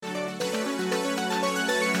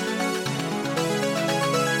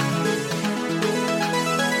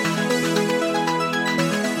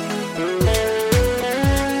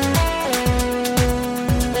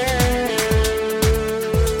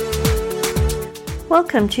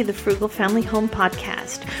Welcome to the Frugal Family Home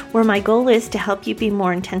Podcast, where my goal is to help you be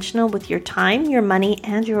more intentional with your time, your money,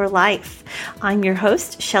 and your life. I'm your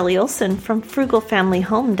host, Shelly Olson from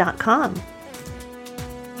frugalfamilyhome.com.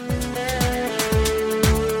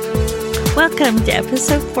 Welcome to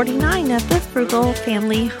episode 49 of the Frugal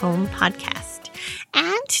Family Home Podcast.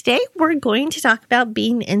 And today we're going to talk about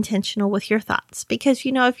being intentional with your thoughts. Because,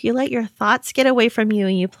 if you let your thoughts get away from you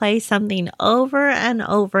and you play something over and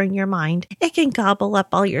over in your mind, it can gobble up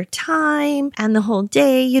all your time and the whole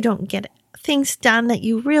day. You don't get things done that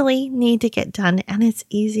you really need to get done. And it's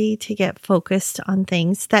easy to get focused on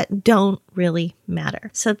things that don't really matter.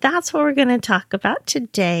 So that's what we're going to talk about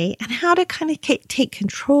today, and how to kind of take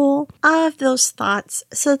control of those thoughts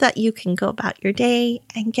so that you can go about your day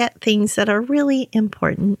and get things that are really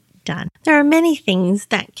important done. There are many things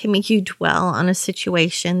that can make you dwell on a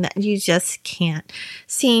situation that you just can't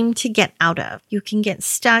seem to get out of. You can get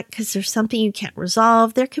stuck because there's something you can't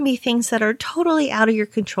resolve. There can be things that are totally out of your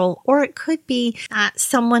control, or it could be that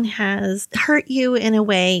someone has hurt you in a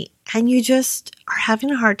way and you just are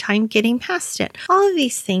having a hard time getting past it. All of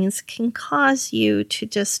these things can cause you to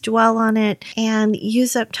just dwell on it and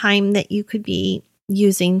use up time that you could be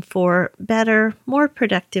using for better, more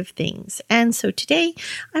productive things. And so today,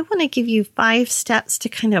 I want to give you 5 steps to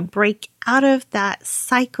kind of break out of that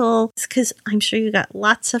cycle, because I'm sure you got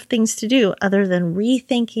lots of things to do other than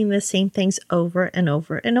rethinking the same things over and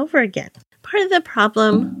over and over again. Part of the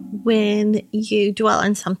problem when you dwell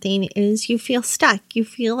on something is you feel stuck. You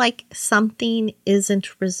feel like something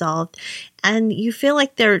isn't resolved, and you feel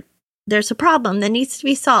like there's a problem that needs to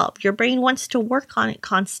be solved. Your brain wants to work on it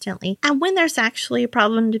constantly. And when there's actually a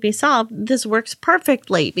problem to be solved, this works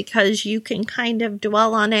perfectly because you can kind of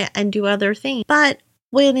dwell on it and do other things. But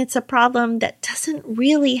when it's a problem that doesn't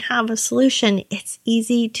really have a solution, it's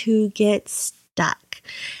easy to get stuck.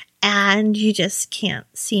 And you just can't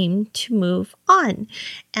seem to move on.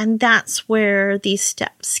 And that's where these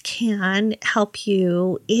steps can help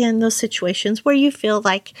you in those situations where you feel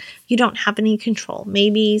like you don't have any control.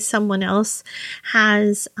 Maybe someone else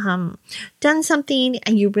has done something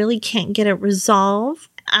and you really can't get it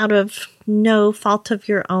resolved out of no fault of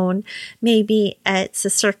your own. Maybe it's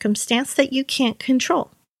a circumstance that you can't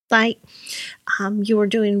control. Like you were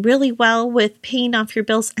doing really well with paying off your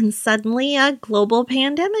bills, and suddenly a global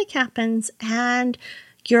pandemic happens and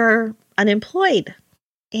you're unemployed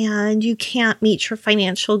and you can't meet your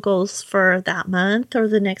financial goals for that month or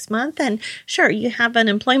the next month. And sure, you have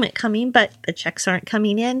unemployment coming, but the checks aren't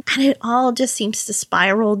coming in, and it all just seems to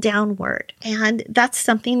spiral downward. And that's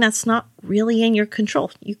something that's not really in your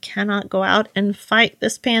control. You cannot go out and fight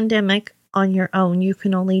this pandemic on your own. You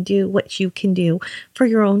can only do what you can do for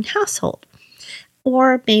your own household.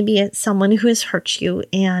 Or maybe it's someone who has hurt you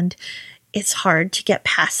and it's hard to get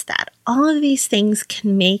past that. All of these things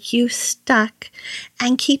can make you stuck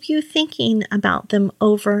and keep you thinking about them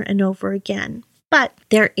over and over again. But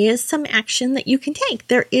there is some action that you can take.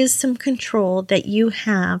 There is some control that you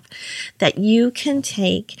have that you can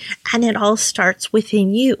take, and it all starts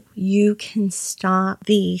within you. You can stop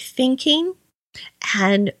the thinking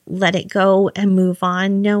and let it go and move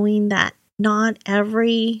on, knowing that not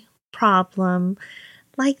every problem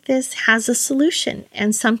like this has a solution.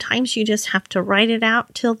 And sometimes you just have to write it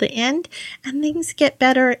out till the end and things get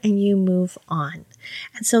better and you move on.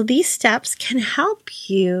 And so these steps can help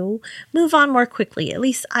you move on more quickly. At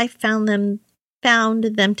least I found them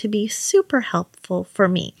to be super helpful for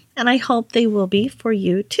me. And I hope they will be for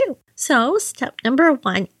you too. So step number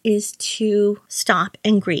 1 is to stop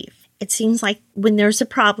and grieve. It seems like when there's a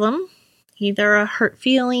problem, either a hurt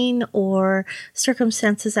feeling or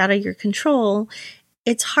circumstances out of your control,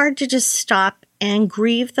 it's hard to just stop and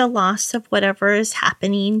grieve the loss of whatever is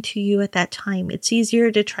happening to you at that time. It's easier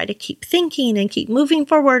to try to keep thinking and keep moving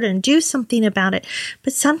forward and do something about it.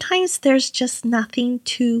 But sometimes there's just nothing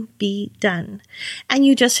to be done, and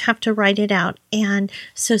you just have to write it out. And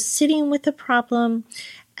so sitting with the problem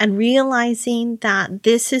and realizing that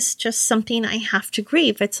this is just something I have to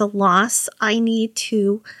grieve. It's a loss I need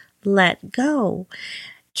to let go.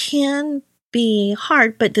 Can be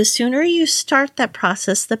hard, but the sooner you start that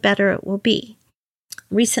process, the better it will be.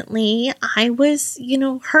 Recently, I was,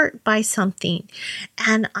 hurt by something,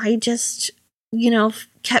 and I just,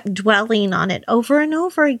 kept dwelling on it over and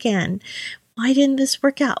over again. Why didn't this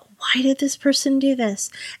work out? Why did this person do this?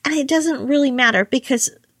 And it doesn't really matter, because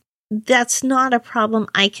that's not a problem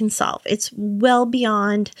I can solve. It's well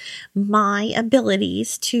beyond my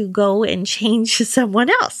abilities to go and change someone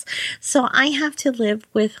else. So I have to live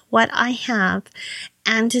with what I have,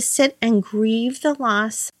 and to sit and grieve the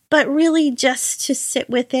loss but really just to sit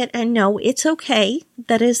with it and know it's okay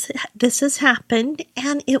this has happened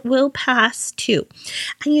and it will pass too.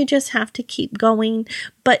 And you just have to keep going,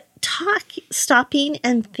 but stopping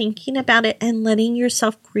and thinking about it and letting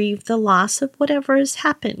yourself grieve the loss of whatever has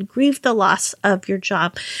happened. Grieve the loss of your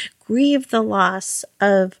job. Grieve the loss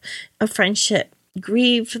of a friendship.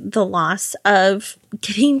 Grieve the loss of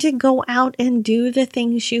getting to go out and do the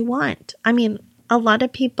things you want. I mean, a lot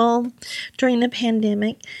of people during the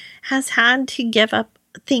pandemic has had to give up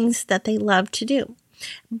things that they love to do.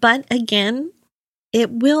 But again, it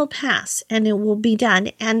will pass and it will be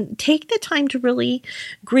done. And take the time to really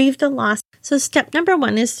grieve the loss. So step number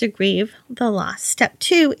 1 is to grieve the loss. Step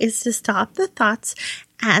 2 is to stop the thoughts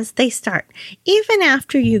as they start. Even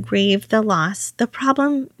after you grieve the loss, the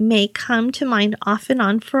problem may come to mind off and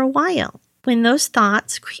on for a while. When those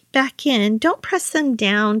thoughts creep back in, don't press them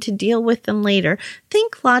down to deal with them later.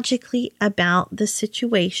 Think logically about the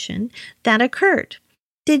situation that occurred.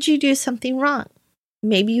 Did you do something wrong?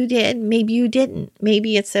 Maybe you did, maybe you didn't.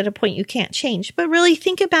 Maybe it's at a point you can't change. But really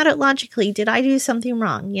think about it logically. Did I do something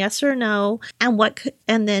wrong? Yes or no?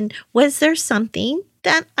 And then was there something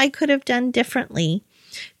that I could have done differently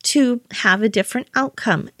to have a different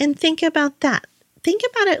outcome? And think about that. Think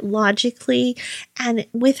about it logically and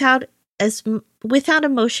without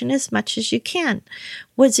emotion as much as you can.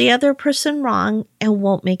 Was the other person wrong and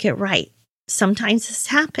won't make it right? Sometimes this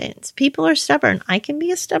happens. People are stubborn. I can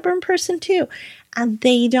be a stubborn person too. And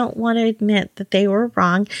they don't want to admit that they were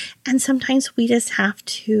wrong. And sometimes we just have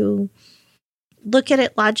to look at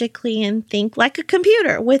it logically and think like a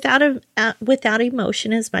computer without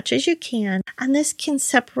emotion as much as you can. And this can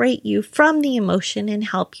separate you from the emotion and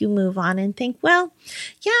help you move on and think, well,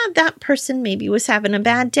 yeah, that person maybe was having a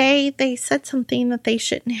bad day. They said something that they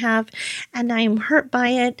shouldn't have, and I am hurt by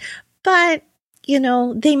it. But,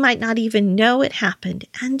 they might not even know it happened.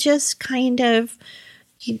 And just kind of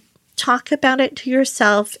talk about it to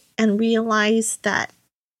yourself and realize that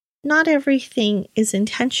not everything is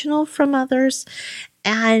intentional from others,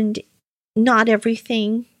 and not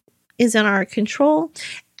everything is in our control.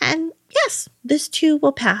 And yes, this too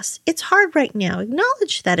will pass. It's hard right now.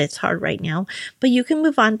 Acknowledge that it's hard right now, but you can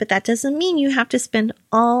move on. But that doesn't mean you have to spend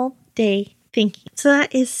all day thinking. So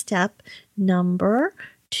that is step number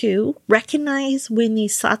 2. Recognize when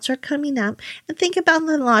these thoughts are coming up and think about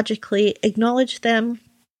them logically, acknowledge them,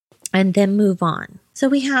 and then move on. So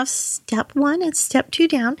we have step 1 and step 2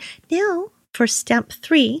 down. Now for step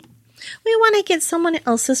 3, we want to get someone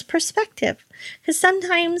else's perspective. Because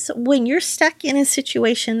sometimes when you're stuck in a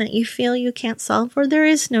situation that you feel you can't solve or there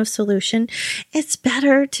is no solution, it's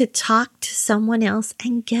better to talk to someone else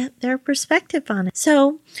and get their perspective on it.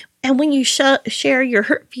 And when you share your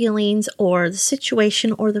hurt feelings or the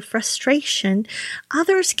situation or the frustration,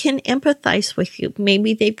 others can empathize with you.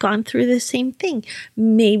 Maybe they've gone through the same thing.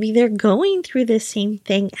 Maybe they're going through the same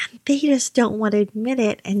thing and they just don't want to admit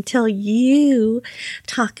it until you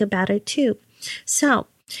talk about it too. So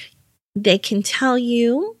they can tell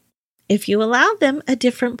you, if you allow them, a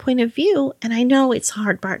different point of view. And I know it's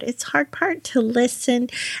hard part. It's hard part to listen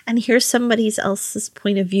and hear somebody else's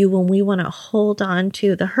point of view when we want to hold on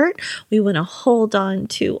to the hurt. We want to hold on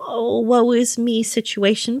to, woe is me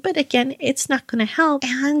situation. But again, it's not going to help.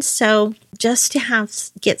 And so just to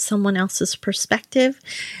get someone else's perspective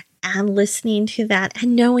and listening to that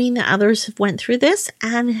and knowing that others have went through this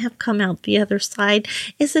and have come out the other side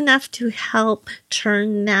is enough to help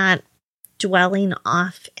turn that dwelling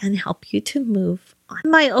off and help you to move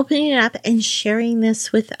on. By opening it up and sharing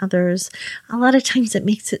this with others, a lot of times it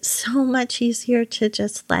makes it so much easier to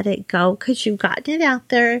just let it go because you've gotten it out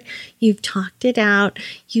there, you've talked it out,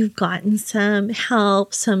 you've gotten some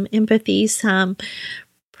help, some empathy, some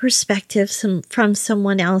perspective from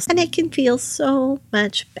someone else, and it can feel so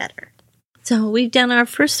much better. So we've done our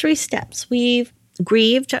first 3 steps. We've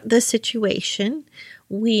grieved the situation.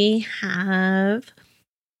 We have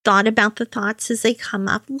thought about the thoughts as they come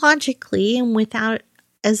up logically and without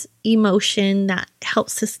as emotion that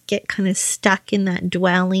helps us get kind of stuck in that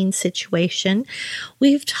dwelling situation.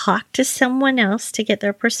 We've talked to someone else to get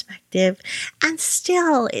their perspective, and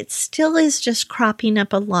it still is just cropping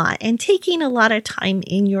up a lot and taking a lot of time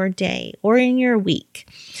in your day or in your week.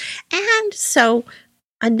 And so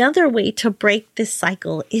another way to break this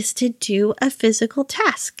cycle is to do a physical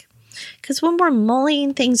task. Because when we're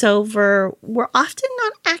mulling things over, we're often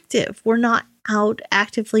not active. We're not out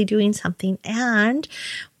actively doing something. And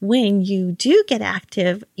when you do get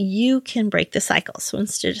active, you can break the cycle. So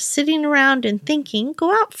instead of sitting around and thinking,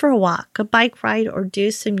 go out for a walk, a bike ride, or do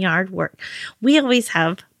some yard work. We always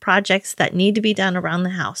have projects that need to be done around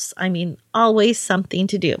the house. I mean, always something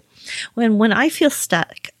to do. When I feel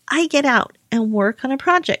stuck, I get out and work on a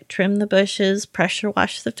project, trim the bushes, pressure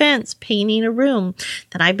wash the fence, painting a room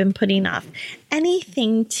that I've been putting off.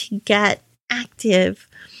 Anything to get active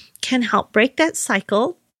can help break that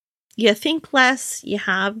cycle. You think less, you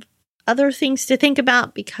have other things to think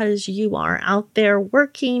about because you are out there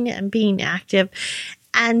working and being active.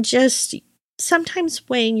 And just sometimes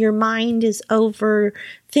when your mind is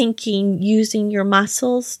overthinking, using your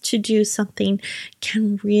muscles to do something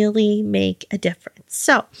can really make a difference.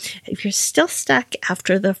 So if you're still stuck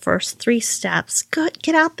after the first 3 steps,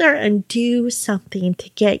 get out there and do something to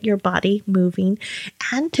get your body moving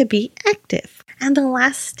and to be active. And the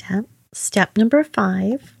last step number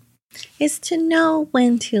 5, is to know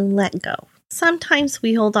when to let go. Sometimes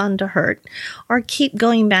we hold on to hurt or keep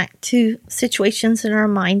going back to situations in our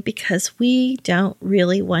mind because we don't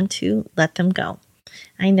really want to let them go.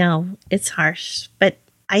 I know it's harsh, but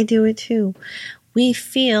I do it too. We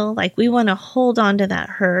feel like we want to hold on to that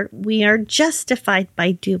hurt. We are justified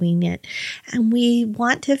by doing it, and we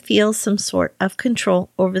want to feel some sort of control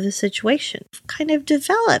over the situation. Kind of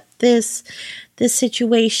develop this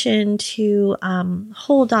situation to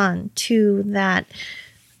hold on to that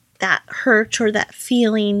hurt or that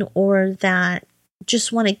feeling, or that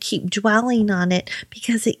just want to keep dwelling on it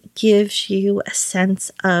because it gives you a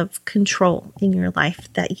sense of control in your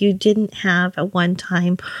life that you didn't have at one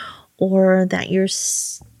time, or that you're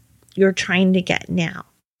trying to get now.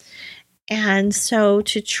 And so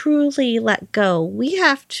to truly let go, we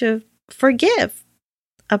have to forgive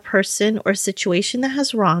a person or situation that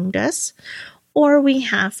has wronged us, or we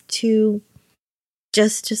have to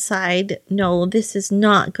just decide, no, this is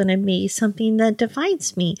not going to be something that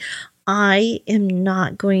defines me. I am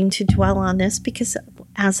not going to dwell on this because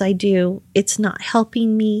as I do, it's not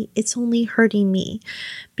helping me. It's only hurting me.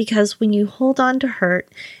 Because when you hold on to hurt,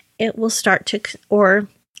 it will start to, or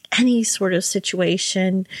any sort of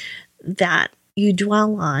situation that you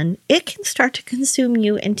dwell on, it can start to consume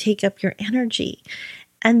you and take up your energy.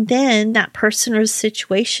 And then that person or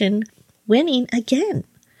situation winning again.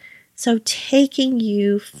 So taking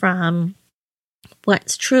you from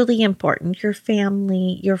what's truly important, your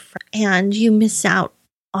family, your friends, and you miss out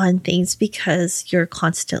on things because you're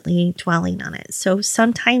constantly dwelling on it. So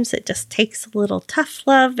sometimes it just takes a little tough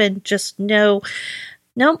love and just know,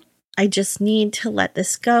 nope, I just need to let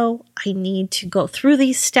this go. I need to go through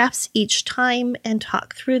these steps each time and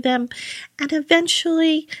talk through them. And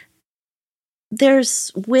eventually,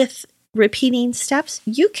 with repeating steps,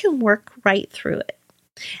 you can work right through it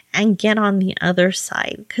and get on the other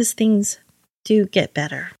side because things do get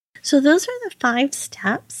better. So those are the 5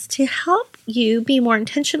 steps to help you be more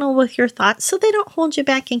intentional with your thoughts so they don't hold you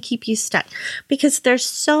back and keep you stuck. Because there's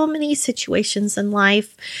so many situations in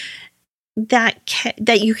life that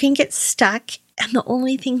you can get stuck, and the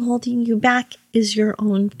only thing holding you back is your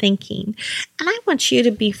own thinking. And I want you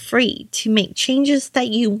to be free to make changes that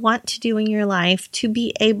you want to do in your life, to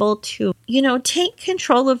be able to, take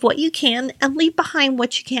control of what you can and leave behind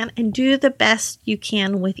what you can and do the best you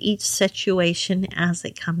can with each situation as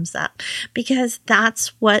it comes up. Because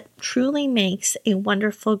that's what truly makes a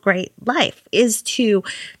wonderful, great life, is to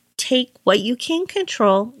take what you can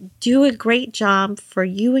control, do a great job for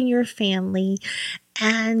you and your family,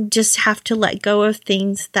 and just have to let go of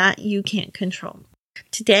things that you can't control.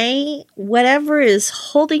 Today, whatever is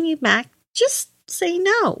holding you back, just say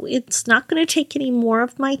no. It's not going to take any more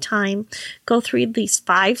of my time. Go through these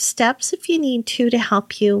 5 steps if you need to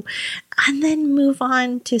help you, and then move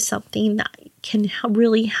on to something that can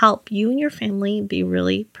really help you and your family be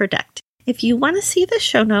really productive. If you want to see the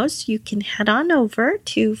show notes, you can head on over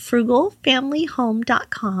to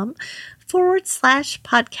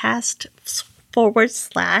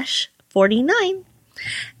frugalfamilyhome.com/podcast/49.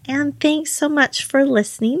 And thanks so much for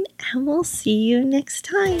listening, and we'll see you next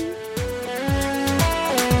time.